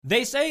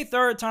They say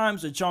third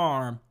time's a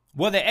charm.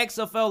 Well, the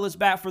XFL is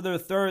back for their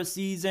third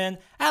season.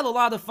 I had a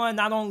lot of fun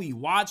not only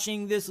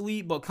watching this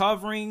league, but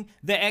covering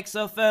the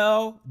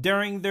XFL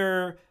during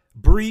their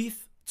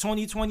brief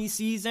 2020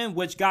 season,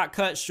 which got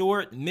cut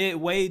short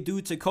midway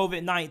due to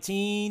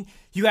COVID-19.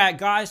 You had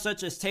guys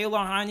such as Taylor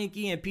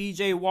Heinicke and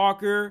PJ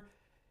Walker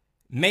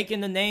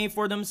making the name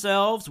for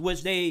themselves,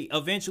 which they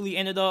eventually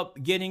ended up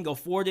getting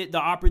afforded the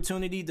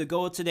opportunity to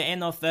go to the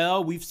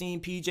NFL. We've seen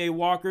PJ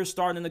Walker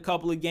start in a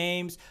couple of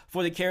games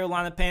for the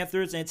Carolina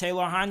Panthers, and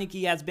Taylor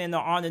Heinicke has been the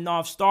on and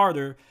off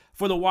starter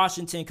for the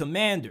Washington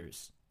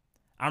Commanders.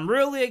 I'm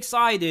really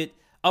excited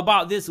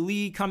about this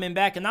league coming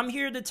back, and I'm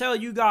here to tell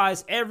you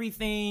guys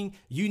everything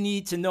you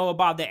need to know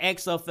about the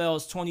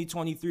XFL's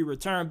 2023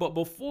 return. But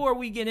before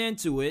we get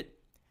into it,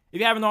 if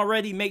you haven't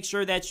already, make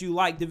sure that you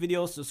like the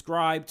video,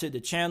 subscribe to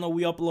the channel.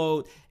 We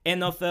upload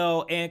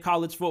NFL and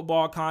college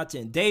football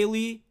content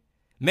daily.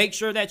 Make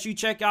sure that you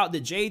check out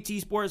the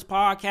JT Sports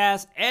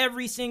Podcast.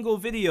 Every single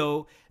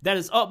video that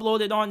is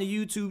uploaded on the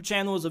YouTube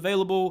channel is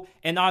available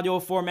in audio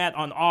format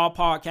on all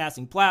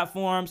podcasting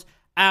platforms: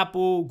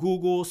 Apple,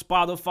 Google,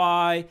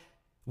 Spotify.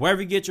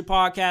 Wherever you get your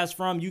podcast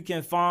from, you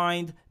can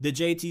find the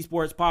JT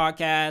Sports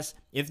Podcast.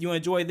 If you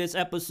enjoyed this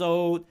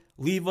episode,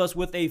 leave us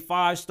with a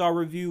 5-star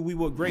review. We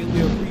would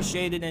greatly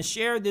appreciate it. And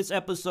share this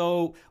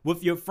episode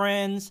with your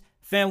friends,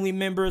 family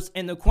members,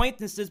 and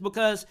acquaintances,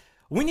 because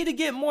we need to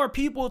get more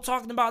people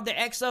talking about the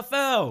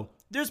XFL.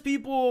 There's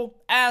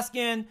people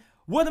asking,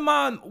 what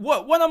I'm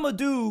gonna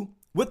do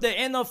with the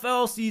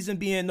NFL season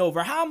being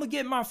over? How I'm gonna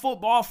get my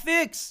football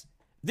fix?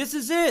 This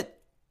is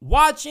it.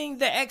 Watching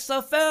the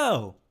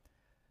XFL.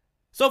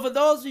 So for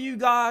those of you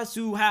guys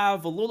who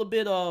have a little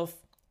bit of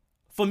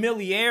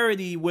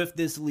familiarity with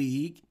this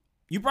league,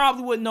 you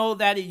probably would know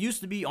that it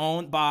used to be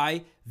owned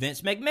by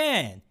Vince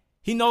McMahon.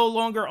 He no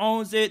longer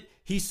owns it.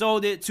 He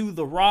sold it to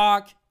The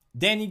Rock,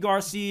 Danny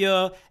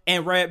Garcia,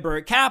 and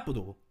Redbird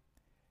Capital.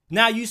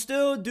 Now, you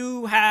still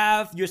do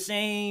have your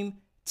same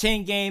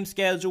 10-game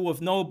schedule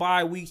with no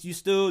bye weeks. You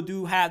still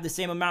do have the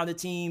same amount of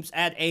teams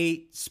at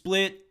 8,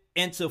 split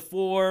into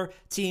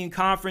 4-team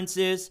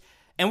conferences.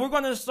 And we're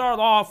going to start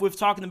off with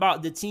talking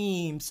about the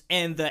teams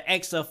in the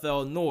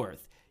XFL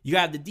North. You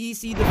have the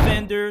DC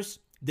Defenders,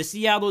 the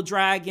Seattle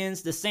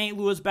Dragons, the St.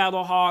 Louis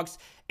Battlehawks,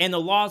 and the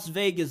Las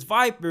Vegas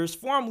Vipers,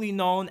 formerly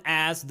known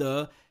as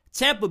the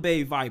Tampa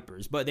Bay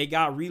Vipers. But they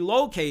got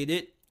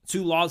relocated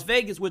to Las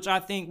Vegas, which I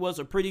think was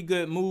a pretty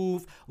good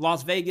move.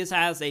 Las Vegas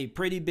has a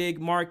pretty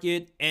big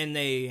market and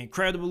an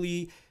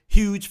incredibly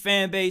huge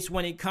fan base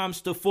when it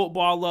comes to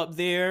football up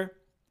there.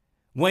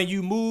 When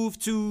you move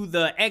to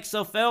the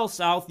XFL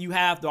South, you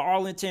have the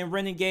Arlington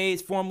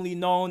Renegades, formerly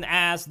known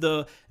as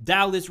the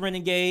Dallas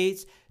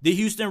Renegades. The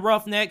Houston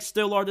Roughnecks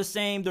still are the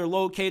same. They're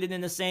located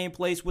in the same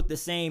place with the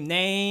same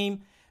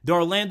name. The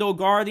Orlando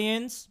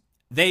Guardians,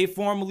 they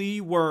formerly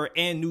were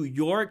in New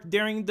York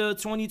during the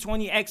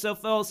 2020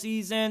 XFL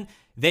season.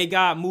 They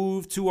got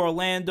moved to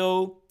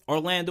Orlando.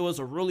 Orlando is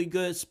a really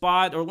good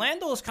spot.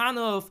 Orlando is kind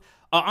of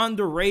an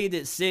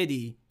underrated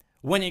city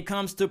when it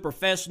comes to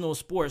professional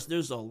sports.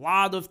 There's a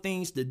lot of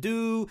things to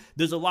do.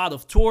 There's a lot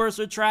of tourist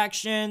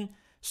attraction.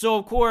 So,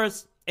 of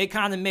course, it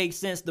kind of makes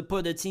sense to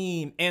put a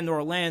team in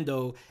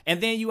Orlando. And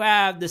then you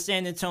have the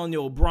San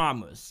Antonio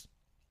Brahmas.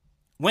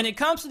 When it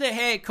comes to the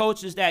head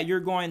coaches that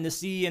you're going to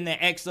see in the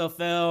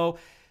XFL,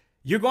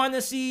 you're going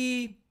to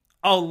see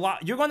a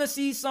lot. You're going to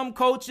see some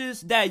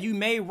coaches that you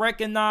may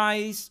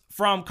recognize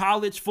from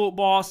college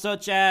football,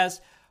 such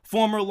as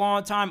former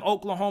longtime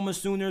Oklahoma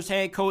Sooners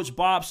head coach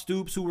Bob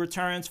Stoops, who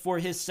returns for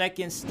his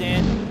second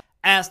stint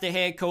as the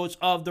head coach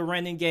of the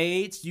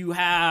Renegades. You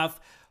have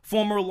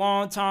former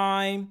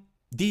longtime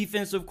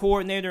defensive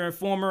coordinator and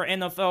former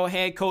NFL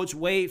head coach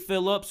Wade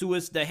Phillips, who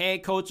is the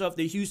head coach of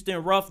the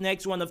Houston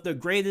Roughnecks, one of the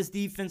greatest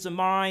defensive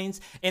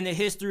minds in the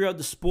history of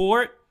the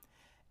sport.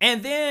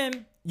 And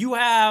then you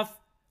have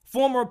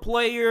former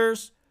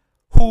players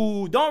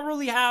who don't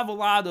really have a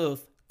lot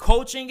of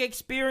coaching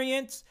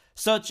experience,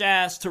 such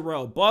as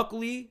Terrell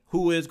Buckley,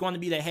 who is going to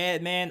be the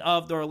head man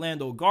of the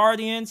Orlando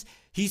Guardians.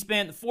 He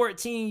spent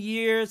 14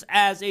 years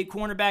as a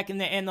cornerback in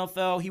the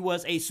NFL. He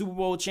was a Super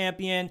Bowl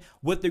champion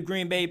with the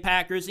Green Bay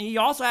Packers. And he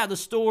also had a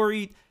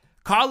storied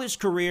college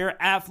career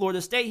at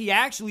Florida State. He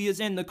actually is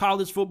in the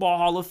College Football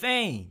Hall of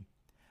Fame.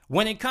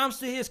 When it comes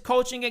to his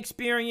coaching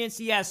experience,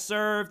 he has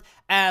served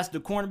as the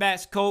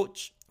cornerbacks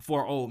coach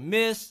for Ole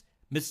Miss,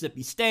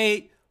 Mississippi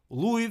State,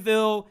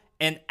 Louisville,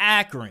 and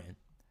Akron.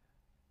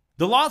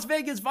 The Las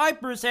Vegas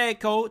Vipers head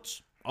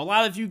coach, a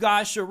lot of you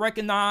guys should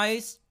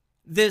recognize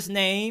this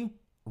name,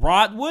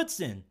 Rod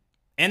Woodson,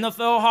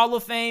 NFL Hall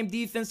of Fame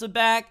defensive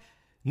back,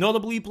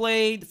 notably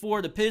played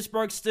for the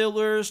Pittsburgh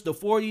Steelers, the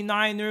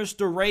 49ers,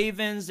 the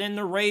Ravens, and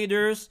the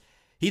Raiders.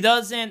 He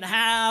doesn't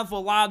have a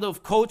lot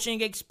of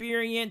coaching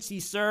experience. He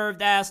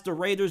served as the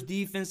Raiders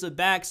defensive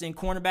backs and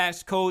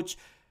cornerbacks coach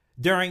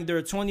during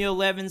their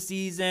 2011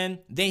 season.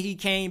 Then he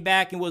came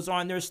back and was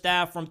on their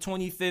staff from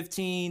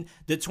 2015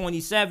 to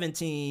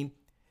 2017.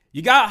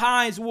 You got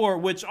Hines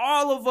Ward, which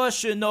all of us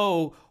should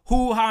know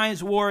who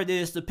Hines Ward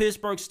is, the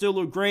Pittsburgh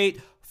Steelers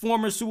great,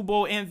 former Super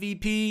Bowl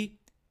MVP.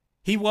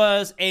 He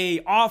was an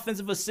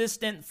offensive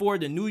assistant for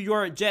the New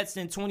York Jets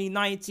in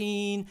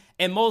 2019.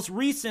 And most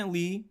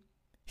recently,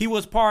 he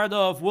was part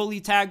of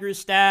Willie Taggart's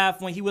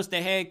staff when he was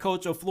the head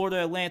coach of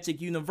Florida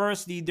Atlantic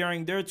University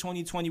during their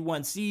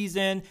 2021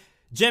 season.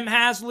 Jim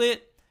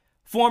Haslett,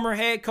 former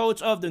head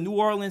coach of the New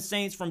Orleans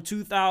Saints from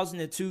 2000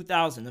 to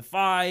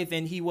 2005,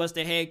 and he was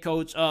the head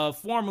coach of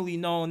formerly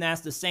known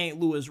as the St.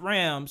 Louis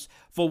Rams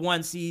for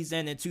one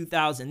season in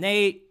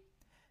 2008.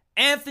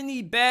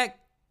 Anthony Beck,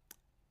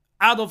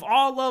 out of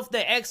all of the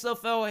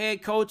XFL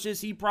head coaches,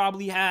 he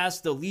probably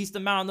has the least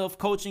amount of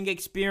coaching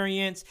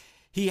experience.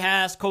 He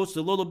has coached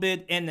a little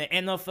bit in the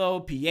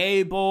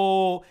NFLPA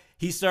Bowl.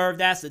 He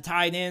served as the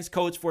tight ends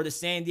coach for the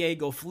San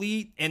Diego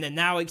Fleet and the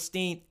now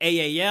extinct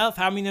AAF.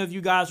 How many of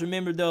you guys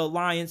remember the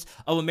Alliance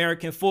of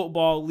American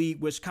Football League,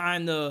 which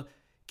kind of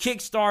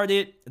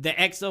kickstarted the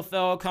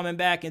XFL coming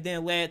back and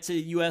then led to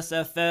the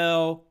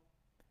USFL?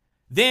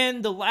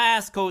 Then the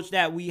last coach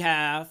that we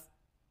have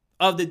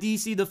of the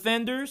DC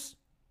Defenders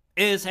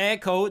is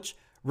head coach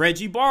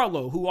Reggie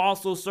Barlow, who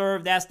also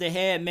served as the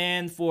head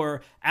man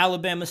for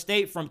Alabama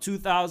State from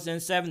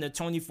 2007 to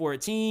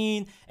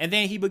 2014. And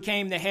then he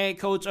became the head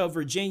coach of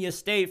Virginia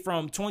State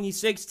from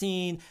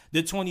 2016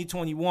 to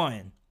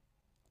 2021.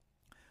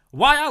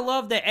 Why I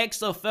love the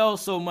XFL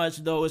so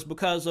much, though, is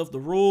because of the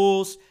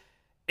rules.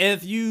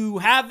 If you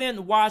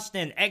haven't watched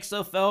an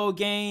XFL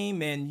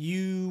game and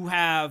you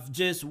have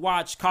just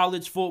watched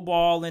college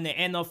football and the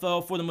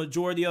NFL for the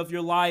majority of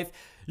your life,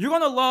 you're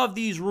going to love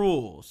these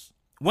rules.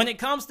 When it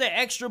comes to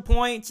extra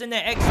points in the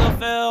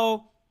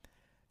XFL,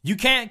 you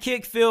can't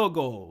kick field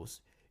goals.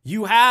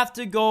 You have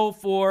to go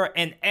for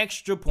an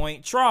extra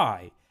point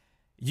try.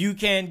 You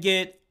can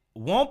get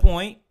 1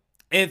 point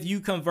if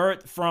you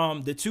convert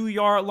from the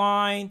 2-yard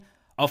line.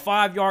 A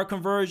 5-yard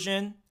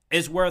conversion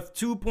is worth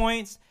 2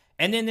 points.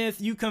 And then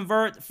if you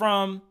convert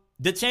from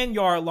the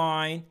 10-yard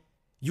line,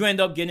 you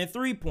end up getting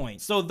 3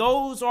 points. So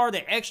those are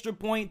the extra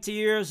point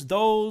tiers.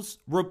 Those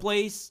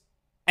replace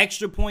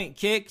extra point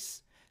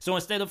kicks. So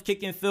instead of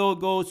kicking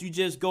field goals, you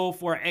just go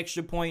for an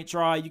extra point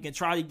try. You can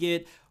try to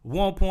get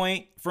 1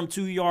 point from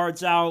 2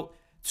 yards out,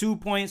 2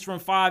 points from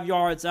 5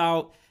 yards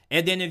out.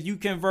 And then if you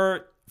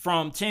convert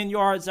from 10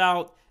 yards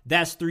out,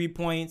 that's 3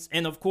 points.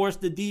 And of course,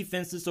 the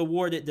defense is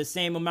awarded the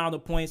same amount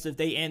of points if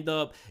they end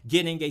up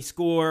getting a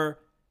score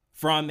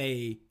from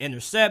a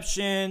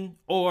interception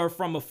or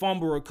from a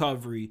fumble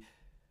recovery.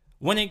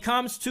 When it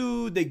comes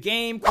to the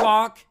game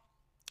clock,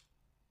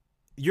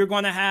 you're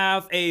going to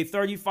have a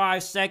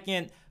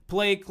 35-second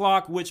play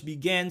clock, which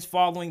begins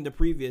following the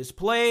previous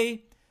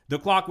play. The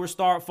clock will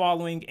start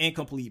following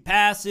incomplete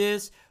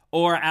passes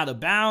or out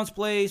of bounds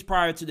plays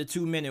prior to the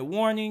 2-minute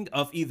warning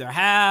of either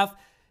half.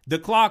 The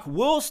clock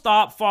will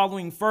stop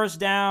following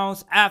first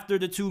downs after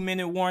the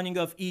 2-minute warning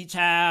of each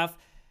half.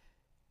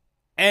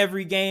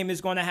 Every game is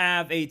going to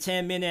have a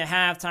 10-minute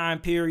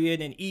halftime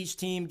period, and each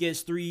team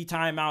gets 3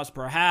 timeouts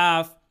per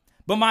half.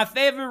 But my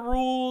favorite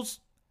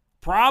rules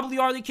probably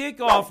are the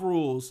kickoff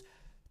rules.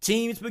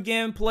 Teams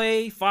begin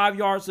play 5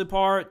 yards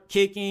apart,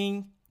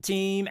 kicking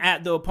team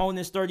at the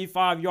opponent's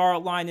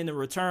 35-yard line, and the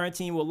return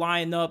team will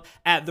line up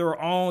at their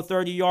own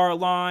 30-yard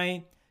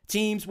line.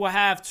 Teams will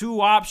have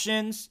 2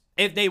 options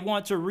if they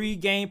want to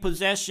regain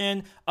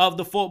possession of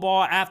the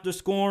football after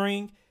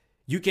scoring.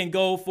 You can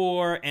go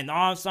for an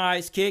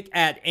onside kick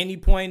at any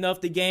point of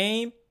the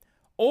game,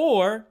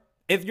 or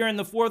if you're in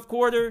the fourth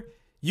quarter,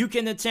 you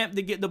can attempt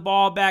to get the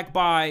ball back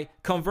by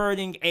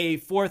converting a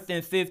 4th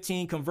and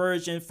 15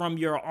 conversion from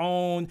your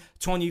own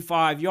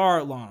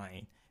 25-yard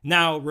line.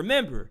 Now,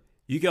 remember,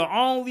 you can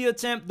only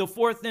attempt the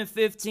 4th and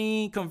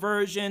 15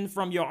 conversion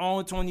from your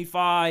own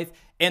 25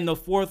 in the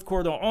fourth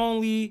quarter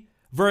only,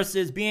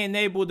 versus being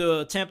able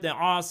to attempt an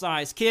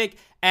onside kick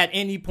at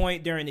any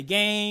point during the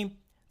game.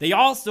 They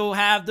also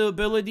have the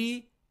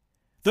ability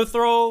to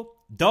throw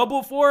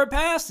double forward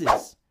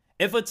passes.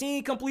 If a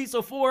team completes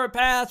a forward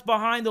pass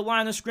behind the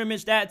line of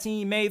scrimmage, that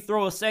team may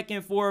throw a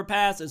second forward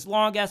pass as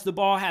long as the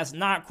ball has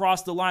not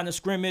crossed the line of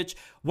scrimmage.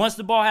 Once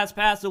the ball has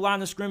passed the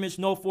line of scrimmage,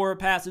 no forward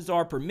passes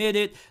are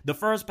permitted. The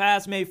first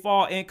pass may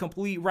fall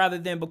incomplete rather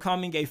than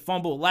becoming a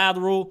fumble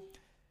lateral.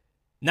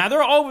 Now,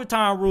 their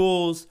overtime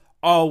rules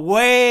are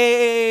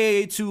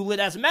way too lit.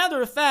 As a matter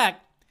of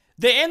fact,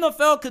 the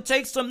NFL could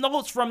take some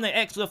notes from the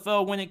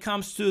XFL when it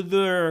comes to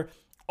their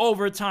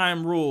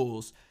overtime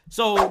rules.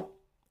 So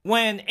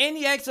when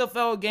any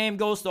XFL game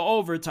goes to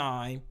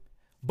overtime,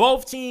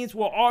 both teams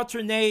will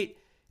alternate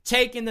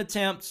taking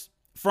attempts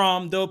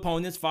from the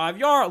opponent's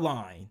 5-yard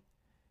line.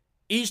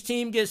 Each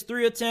team gets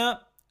 3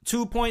 attempts,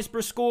 2 points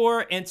per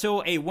score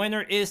until a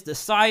winner is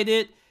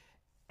decided.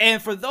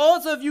 And for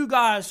those of you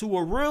guys who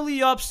were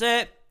really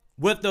upset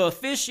with the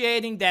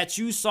officiating that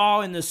you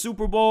saw in the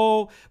Super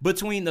Bowl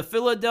between the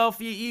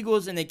Philadelphia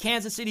Eagles and the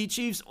Kansas City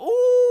Chiefs,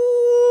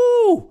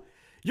 ooh,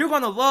 you're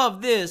going to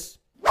love this.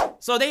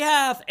 So they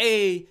have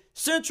a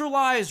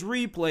centralized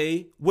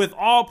replay with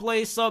all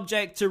plays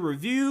subject to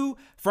review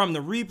from the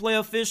replay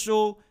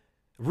official.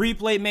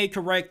 Replay may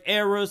correct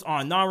errors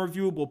on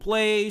non-reviewable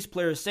plays,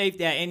 player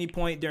safety at any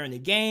point during the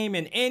game,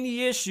 and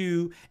any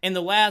issue in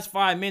the last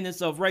 5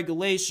 minutes of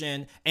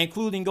regulation,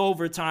 including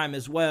overtime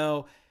as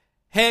well.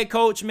 Head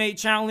coach may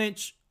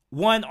challenge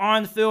one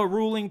on-field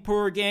ruling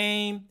per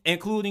game,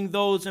 including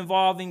those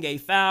involving a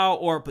foul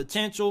or a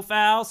potential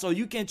foul. So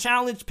you can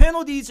challenge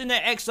penalties in the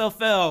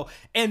XFL.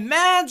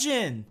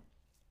 Imagine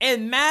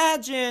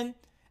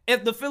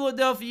if the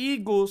Philadelphia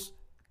Eagles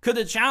could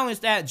have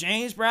challenged that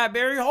James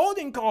Bradberry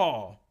holding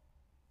call.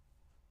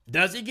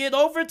 Does it get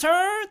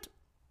overturned?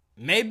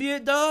 Maybe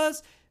it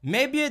does.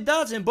 Maybe it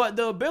doesn't. But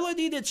the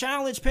ability to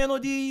challenge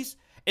penalties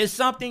is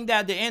something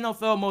that the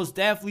NFL most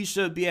definitely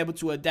should be able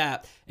to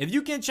adapt. If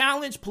you can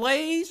challenge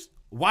plays,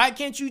 why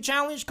can't you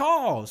challenge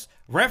calls?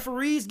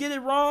 Referees get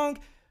it wrong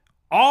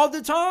all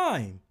the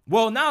time.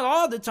 Well, not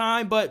all the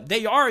time, but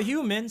they are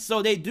human,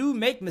 so they do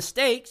make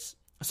mistakes.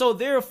 So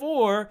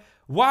therefore,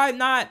 why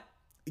not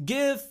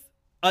give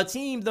a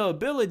team the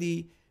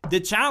ability to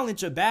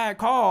challenge a bad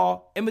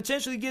call and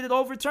potentially get it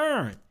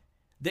overturned?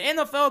 The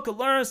NFL could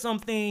learn some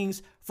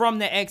things from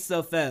the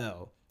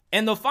XFL.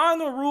 And the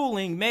final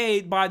ruling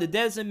made by the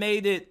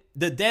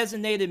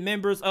designated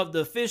members of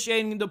the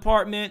officiating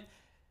department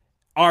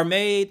are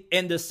made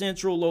in the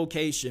central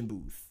location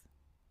booth.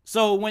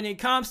 So when it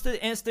comes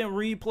to instant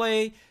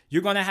replay,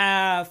 you're going to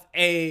have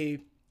a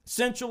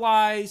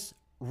centralized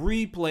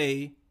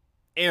replay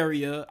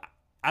area.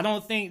 I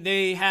don't think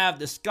they have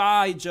the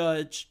Sky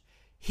Judge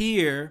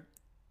here.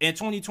 In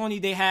 2020,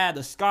 they had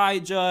a Sky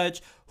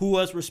Judge who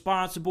was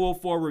responsible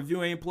for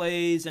reviewing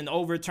plays and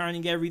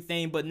overturning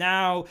everything. But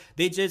now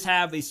they just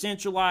have a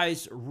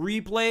centralized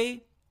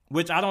replay,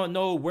 which I don't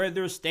know where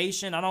they're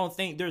stationed. I don't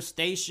think they're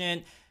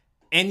stationed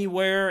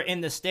anywhere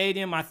in the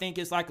stadium. I think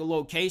it's like a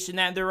location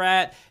that they're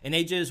at, and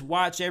they just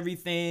watch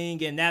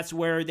everything, and that's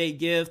where they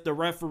give the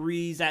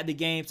referees at the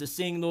games the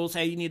signals.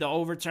 Hey, you need to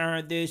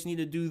overturn this, you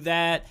need to do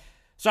that.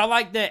 So I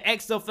like the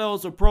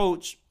XFL's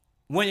approach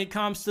when it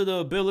comes to the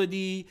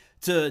ability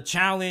to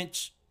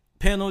challenge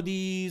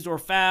penalties or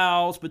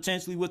fouls,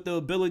 potentially with the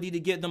ability to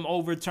get them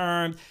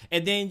overturned.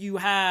 And then you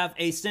have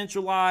a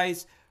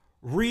centralized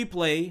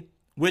replay,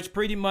 which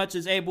pretty much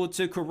is able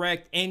to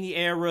correct any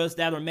errors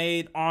that are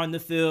made on the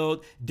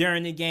field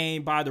during the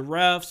game by the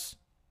refs.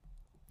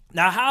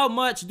 Now, how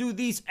much do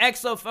these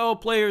XFL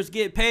players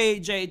get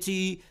paid,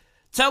 JT?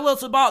 Tell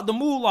us about the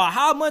moolah.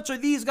 How much are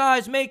these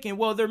guys making?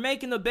 Well, they're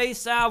making a base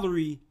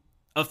salary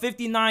of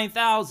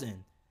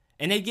 $59,000.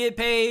 And they get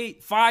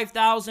paid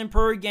 $5,000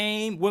 per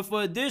game with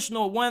an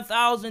additional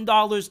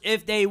 $1,000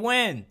 if they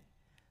win.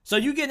 So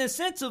you get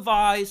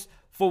incentivized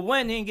for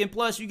winning, and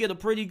plus you get a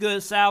pretty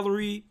good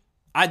salary.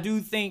 I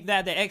do think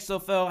that the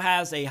XFL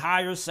has a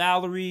higher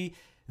salary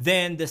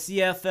than the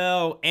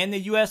CFL and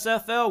the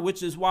USFL,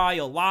 which is why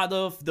a lot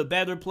of the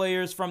better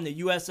players from the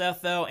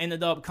USFL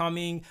ended up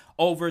coming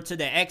over to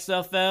the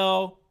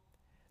XFL.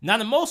 Now,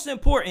 the most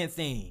important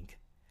thing,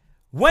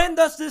 when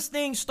does this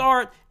thing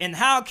start and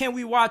how can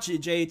we watch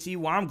it, JT?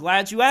 Well, I'm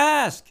glad you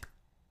asked.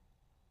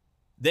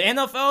 The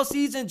NFL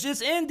season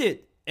just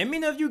ended. And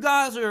many of you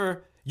guys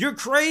you're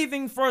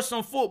craving for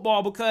some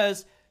football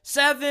because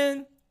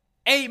 7-8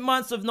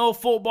 months of no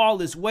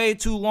football is way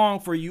too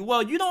long for you.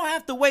 Well, you don't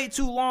have to wait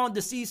too long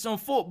to see some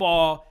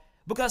football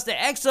because the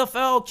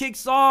XFL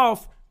kicks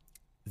off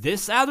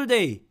this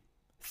Saturday,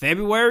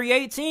 February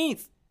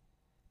 18th.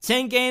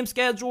 10-game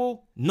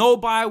schedule, no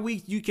bye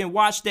week. You can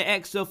watch the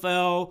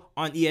XFL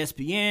on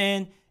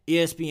ESPN,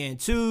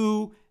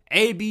 ESPN2,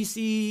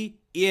 ABC,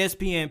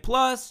 ESPN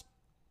Plus,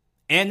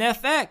 and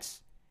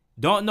FX.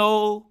 Don't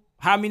know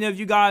how many of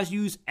you guys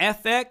use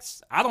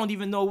FX. I don't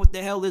even know what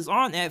the hell is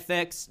on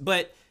FX,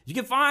 but you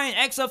can find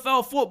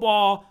XFL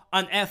football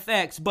on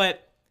FX.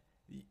 But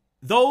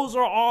those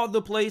are all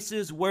the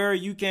places where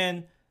you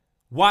can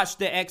watch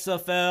the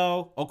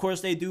XFL. Of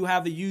course, they do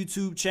have a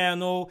YouTube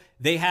channel.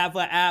 They have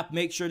an app.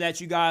 Make sure that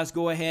you guys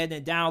go ahead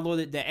and download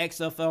it, the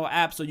XFL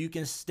app, so you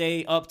can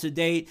stay up to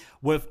date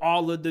with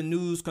all of the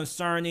news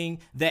concerning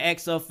the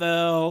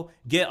XFL.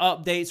 Get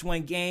updates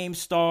when games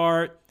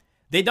start.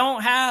 They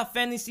don't have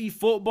fantasy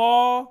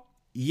football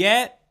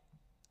yet,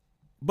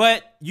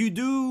 but you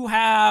do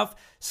have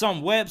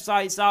some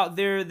websites out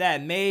there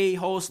that may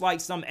host like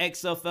some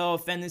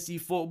XFL fantasy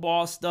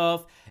football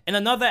stuff. And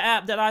another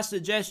app that I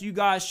suggest you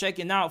guys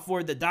checking out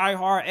for the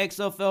diehard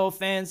XFL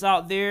fans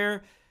out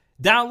there,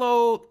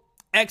 download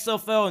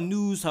XFL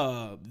News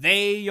Hub.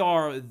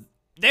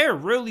 They're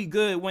really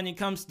good when it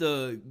comes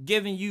to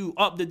giving you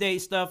up-to-date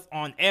stuff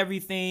on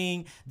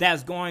everything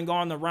that's going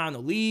on around the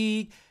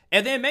league.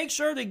 And then make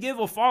sure to give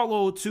a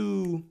follow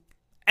to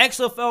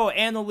XFL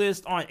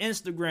Analyst on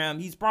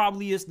Instagram. He's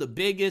probably the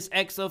biggest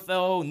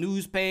XFL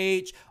news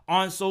page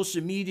on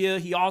social media.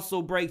 He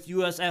also breaks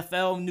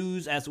USFL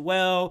news as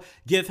well.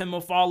 Give him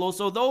a follow.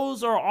 So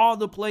those are all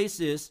the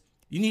places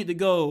you need to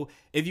go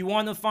if you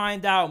want to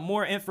find out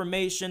more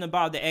information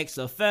about the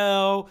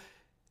XFL,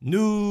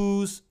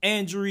 news,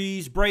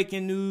 injuries,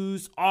 breaking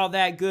news, all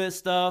that good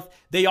stuff.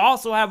 They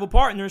also have a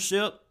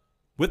partnership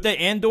with the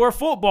Indoor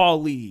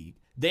Football League.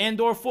 The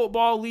Indoor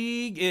Football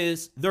League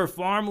is their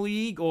farm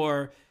league,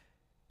 or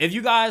if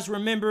you guys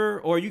remember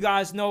or you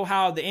guys know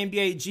how the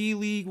NBA G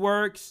League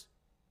works,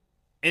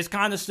 it's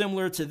kind of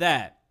similar to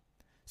that.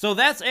 So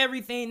that's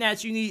everything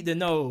that you need to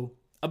know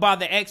about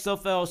the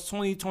XFL's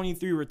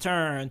 2023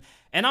 return.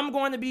 And I'm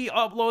going to be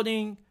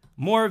uploading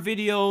more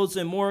videos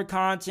and more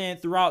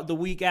content throughout the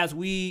week as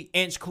we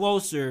inch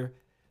closer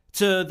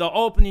to the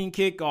opening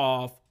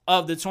kickoff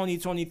of the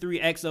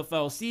 2023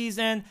 XFL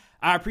season.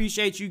 I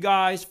appreciate you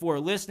guys for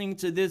listening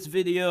to this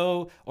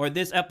video or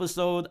this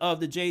episode of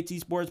the JT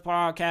Sports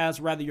Podcast,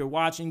 whether you're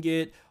watching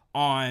it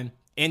on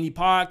any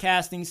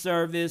podcasting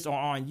service or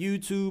on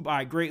YouTube.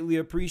 I greatly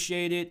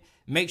appreciate it.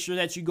 Make sure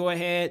that you go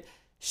ahead,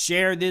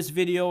 share this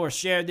video or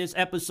share this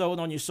episode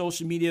on your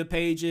social media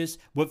pages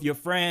with your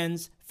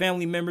friends,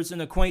 family members,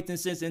 and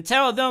acquaintances, and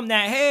tell them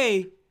that,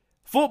 hey,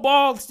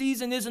 football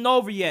season isn't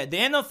over yet. The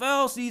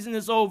NFL season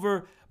is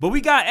over, but we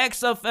got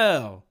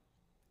XFL.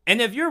 And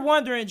if you're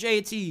wondering,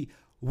 JT,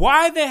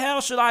 why the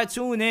hell should I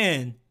tune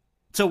in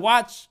to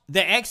watch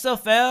the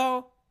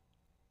XFL?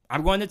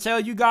 I'm going to tell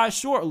you guys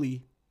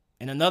shortly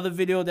in another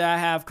video that I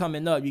have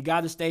coming up. You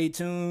got to stay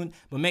tuned,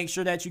 but make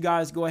sure that you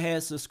guys go ahead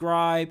and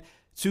subscribe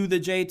to the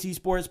JT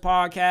Sports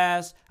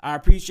Podcast. I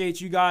appreciate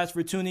you guys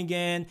for tuning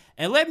in,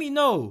 and let me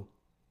know,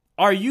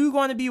 are you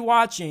going to be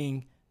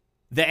watching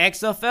the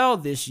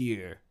XFL this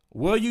year?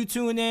 Will you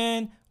tune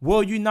in?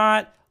 Will you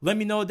not? Let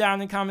me know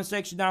down in the comment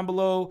section down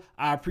below.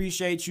 I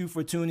appreciate you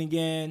for tuning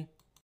in.